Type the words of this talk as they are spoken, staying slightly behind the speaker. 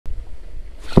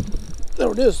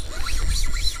There it is. I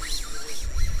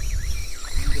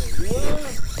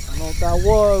don't know what that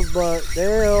was, but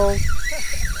damn.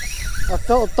 I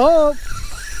felt a thump.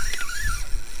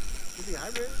 Is he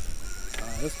hybrid?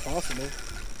 It's possible.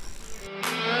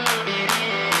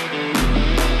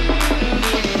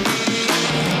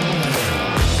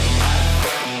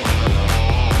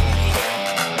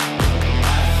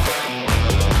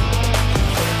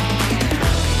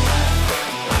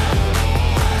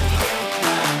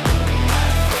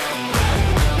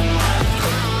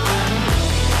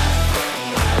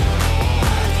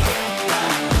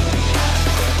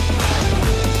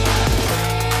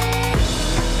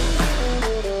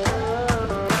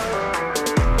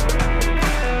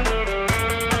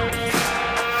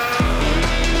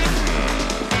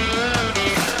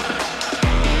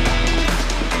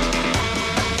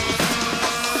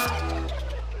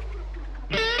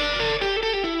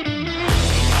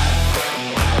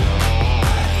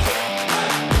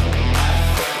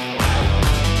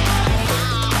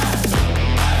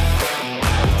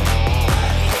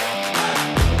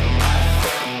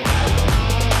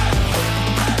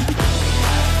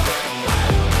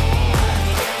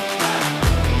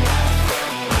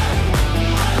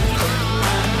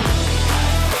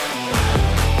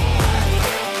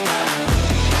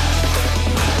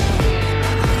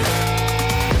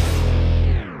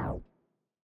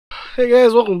 Hey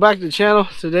guys, welcome back to the channel.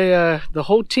 Today the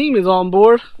whole team is on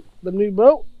board the new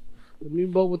boat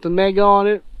with the Mega on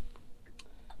it.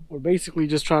 We're basically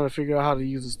just trying to figure out how to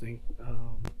use this thing.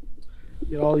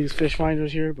 Get all these fish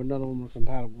finders here, but none of them are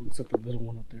compatible except the little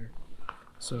one up there.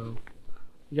 So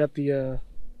we got the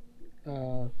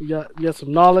we got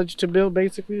some knowledge to build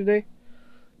basically today.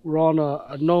 We're on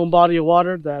a known body of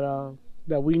water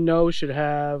that we know should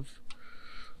have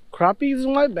crappies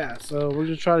and white bass, so we're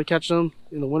just trying to catch them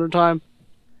in the wintertime.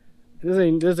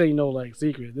 This ain't no like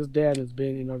secret. This dad has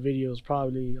been in our videos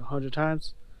probably 100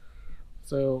 times.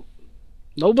 So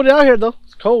nobody out here though.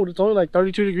 It's cold. It's only like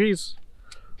 32 degrees.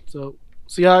 So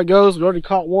see how it goes. We already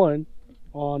caught one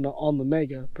on the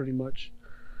Mega pretty much,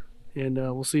 and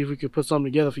we'll see if we can put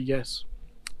something together for you guys.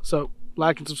 So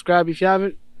like and subscribe if you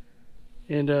haven't.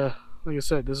 And like I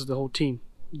said, this is the whole team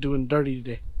doing dirty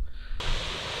today.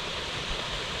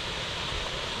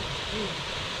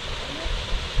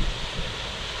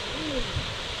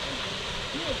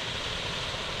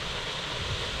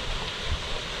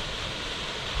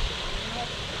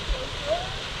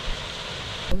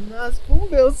 Nice spoon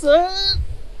bill, son.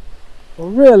 Oh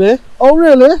really? Oh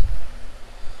really?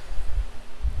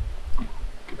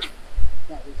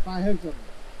 Got these 5 hooks on it.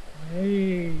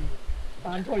 Hey.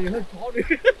 I'm telling you, hook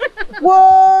quality.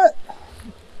 What?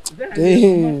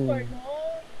 Damn.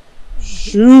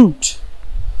 Shoot.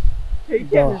 Hey,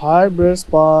 the hybrid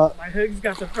spot. My hook's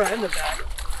got the front and the back.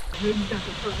 My hook's got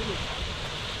the front and the back.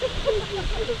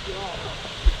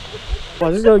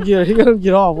 Watch, he's gonna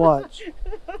get off, watch.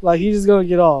 Like he's just gonna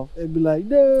get off and be like,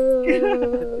 no.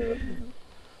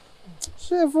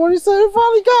 Shit, 47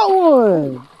 finally got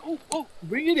one. Oh,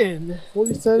 bring it in.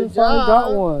 47 finally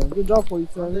got one. Good job,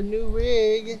 47. The new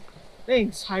rig.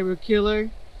 Thanks, Hybrid Killer,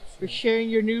 for sharing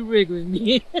your new rig with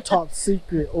me. Top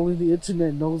secret, only the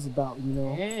internet knows about, you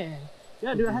know.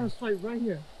 Yeah, dude, I had a swipe right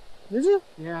here. Did you?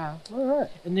 Yeah.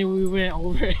 Alright. And then we went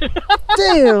over it.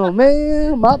 Damn,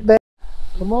 man. My bad.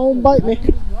 Come on, bite me.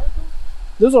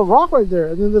 There's a rock right there,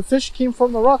 and then the fish came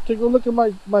from the rock to go look at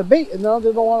my bait, and now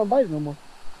they don't want to bite it no more.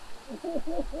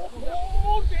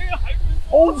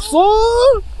 Oh,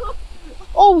 son!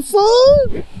 Oh,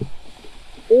 son!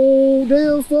 Oh,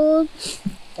 damn, son!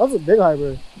 That's a big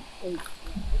hybrid.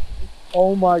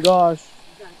 Oh my gosh.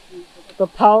 The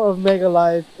power of Mega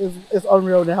Life is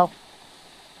unreal now.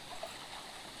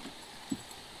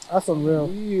 That's unreal.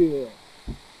 Yeah.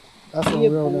 That's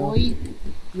unreal now.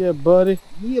 Yeah, buddy.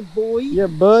 Yeah, boy. Yeah,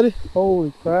 buddy.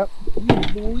 Holy crap.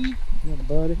 Yeah, boy. Yeah,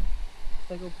 buddy.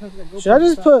 Should I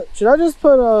just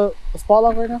put a spot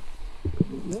lock right now?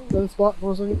 Yeah. Let it spot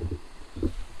for a second.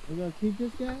 We're gonna keep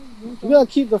this guy? We gotta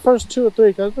keep the first 2 or 3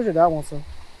 because I'm pretty sure that one, so.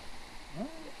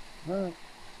 Alright.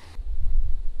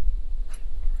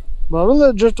 But I'm gonna let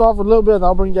it drift off a little bit and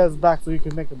I'll bring you guys back so you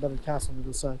can make a better cast on the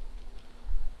other side.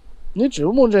 Nietzsche,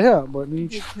 we're going to here, but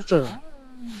Nietzsche.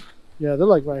 Yeah, they're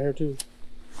like right here too.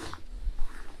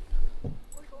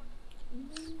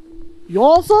 You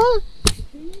want son?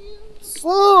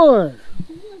 Son!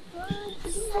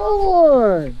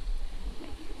 Son!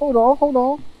 Hold on,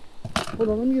 let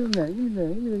me get in there. Give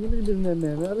me in there,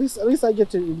 man. At least I get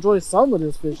to enjoy some of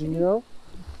this fishing, you know?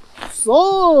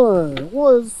 Son!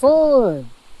 What is son?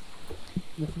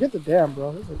 Forget the dam,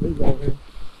 bro. There's a big guy over here.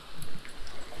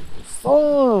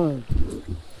 Son!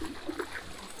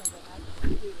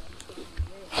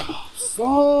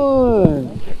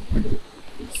 Son!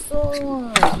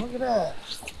 Son! Look at that.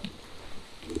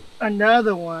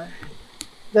 Another one.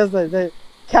 That's like that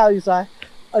Cali side.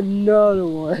 Another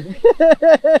one.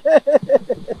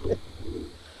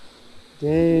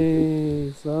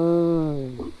 Dang,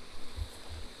 son.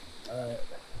 Alright.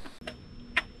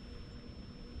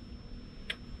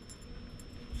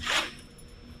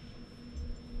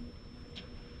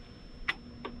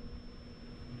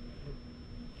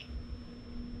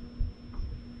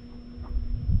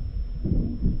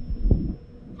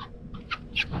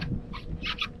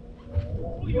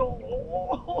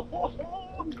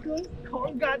 Good.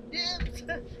 Corn got dipped.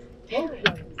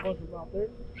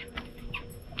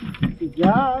 Good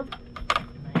job.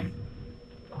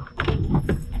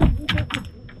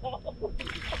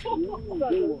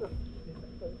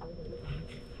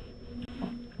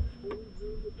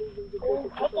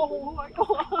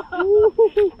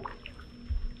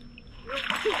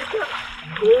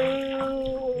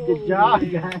 Good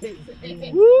job, guys.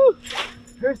 Woo!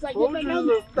 First I get Told my you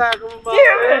number. to stack 'em up Damn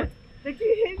there. it! They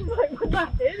keep hitting like we're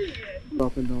not hitting it.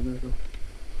 Up and down there, though.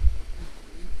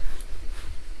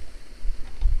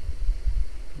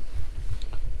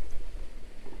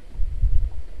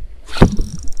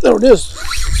 There it is.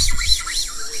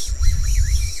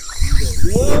 I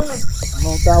don't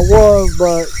know what that was,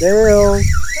 but damn.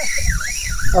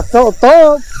 I felt a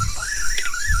thump.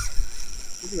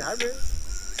 Is he hybrid?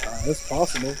 It's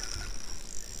possible.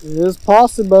 It is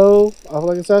possible.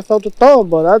 Like I said, I felt a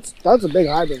thump, but that's a big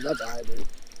hybrid. That's a hybrid.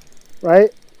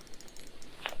 Right?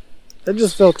 It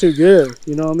just felt too good.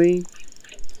 You know what I mean?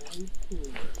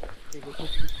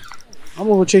 I'm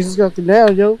gonna go chase this sucker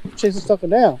down, yo. Chase this sucker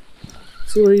down.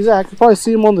 See where he's at. I can probably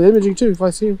see him on the imaging too if I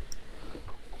see him.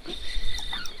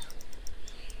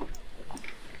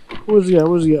 Where's he at?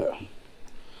 Where's he at?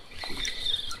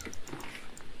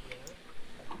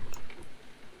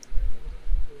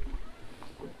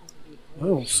 I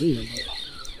don't see him.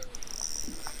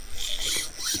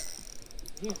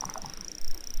 But...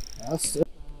 That's it.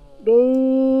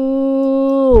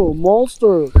 No,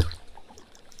 monster.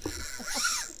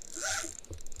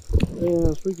 Man,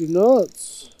 that's freaking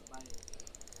nuts.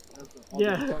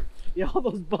 Yeah. Yeah, all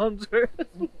those bumps hurt.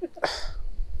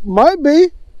 Might be.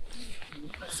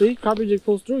 See, copy jig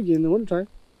pulls through again in the wintertime.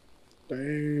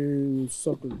 Dang,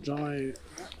 sucker giant.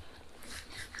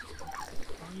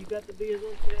 You got the biggest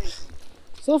one today.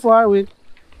 So far, I win.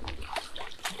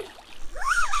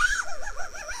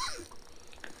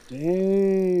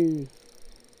 Dang.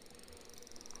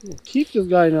 I'm gonna keep this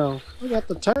guy now. I got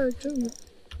the tag too.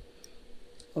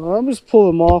 I'm just pull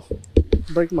him off.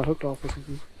 Break my hook off or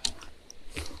something.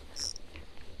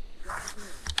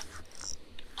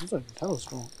 Looks like the tail's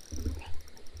strong.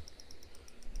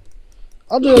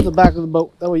 I'll do it at the back of the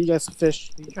boat. That way you guys can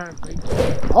fish. You trying to break?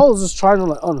 I was just trying to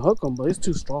like unhook him, but he's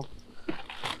too strong.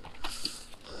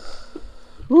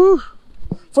 Woo!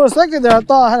 For a second there, I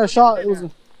thought I had a shot. It was.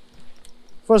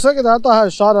 For a second there, I thought I had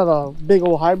a shot at a big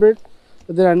old hybrid,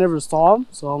 but then I never saw him.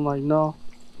 So I'm like, no,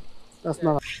 that's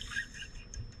not.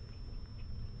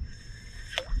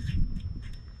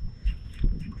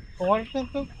 What is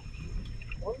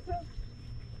that?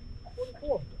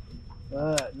 44.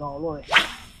 No, look.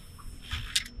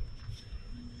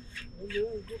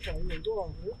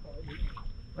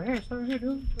 Right here, start here,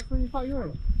 dude. That's where you caught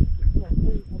yours.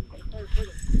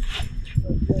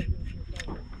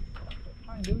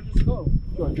 Fine, dude, just go.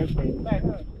 You're a good baby. Back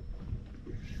up.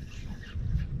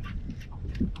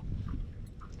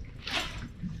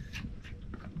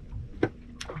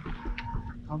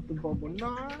 Comfortable, but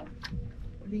not.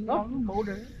 Đi ngon bộ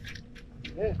đấy.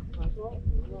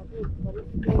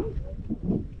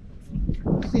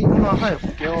 Sì, nó hay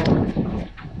kiểu.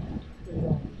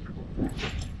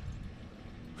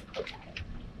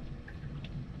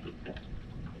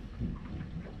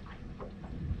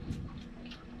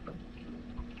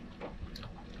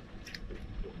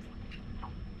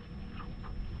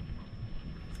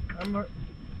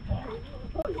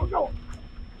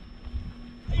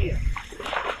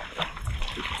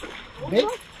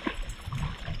 Base?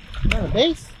 Not a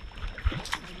base?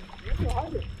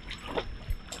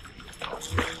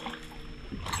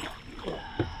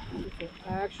 I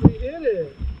actually hit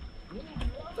it.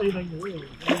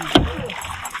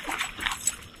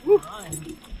 Woo.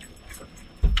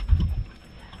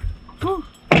 Woo.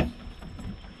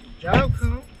 Job,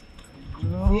 cool.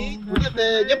 See, look at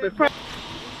the jumping front.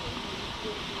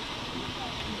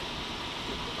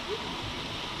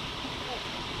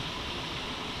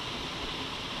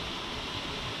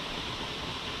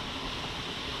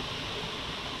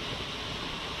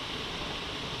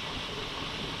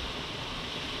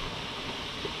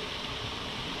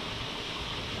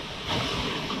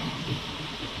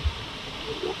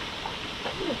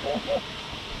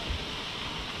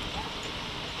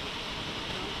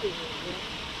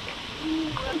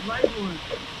 Big one.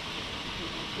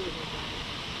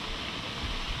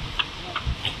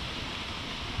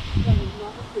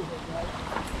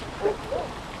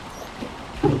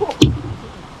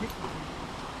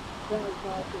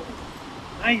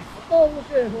 Nice. Oh,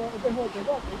 look at it.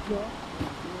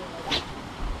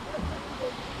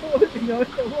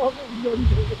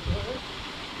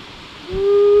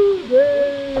 Ooh,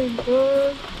 dang,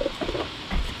 son.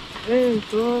 Dang,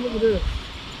 son, look at this.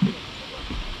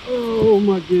 Oh,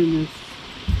 my goodness.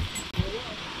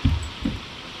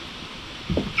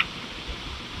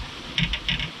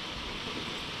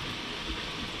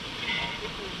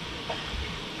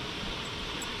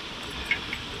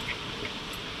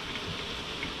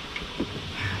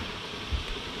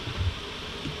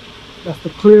 That's the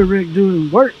clear rig doing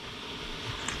work.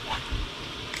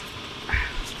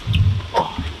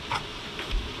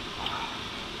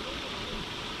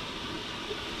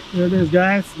 There it is,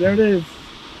 guys. There it is.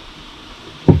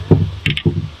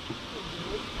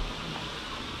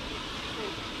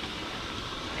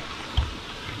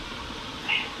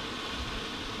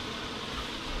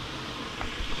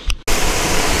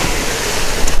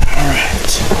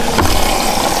 Alright.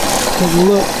 Take a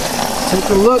look. Take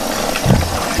a look.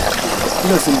 We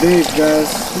got some bigs, guys.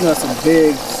 We got some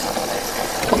bigs.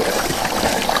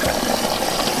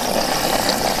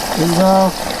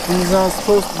 This is how it's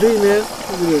supposed to be, man.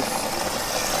 Look at this.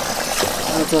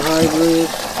 That's a hybrid.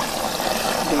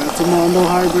 That's a Mondo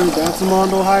hybrid. That's a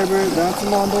Mondo hybrid. That's a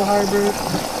Mondo hybrid.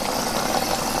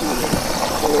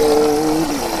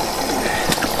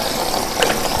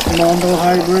 Mondo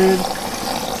hybrid.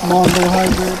 Mondo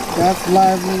hybrid. That's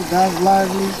lively. That's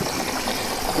lively.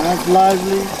 That's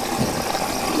lively.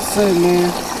 Just say,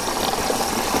 man.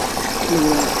 Look at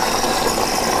that.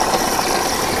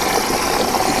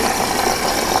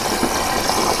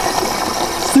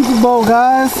 Super Bowl,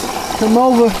 guys, come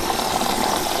over.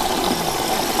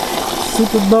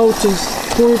 Super Bowl to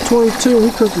 2022.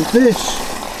 We cooking fish.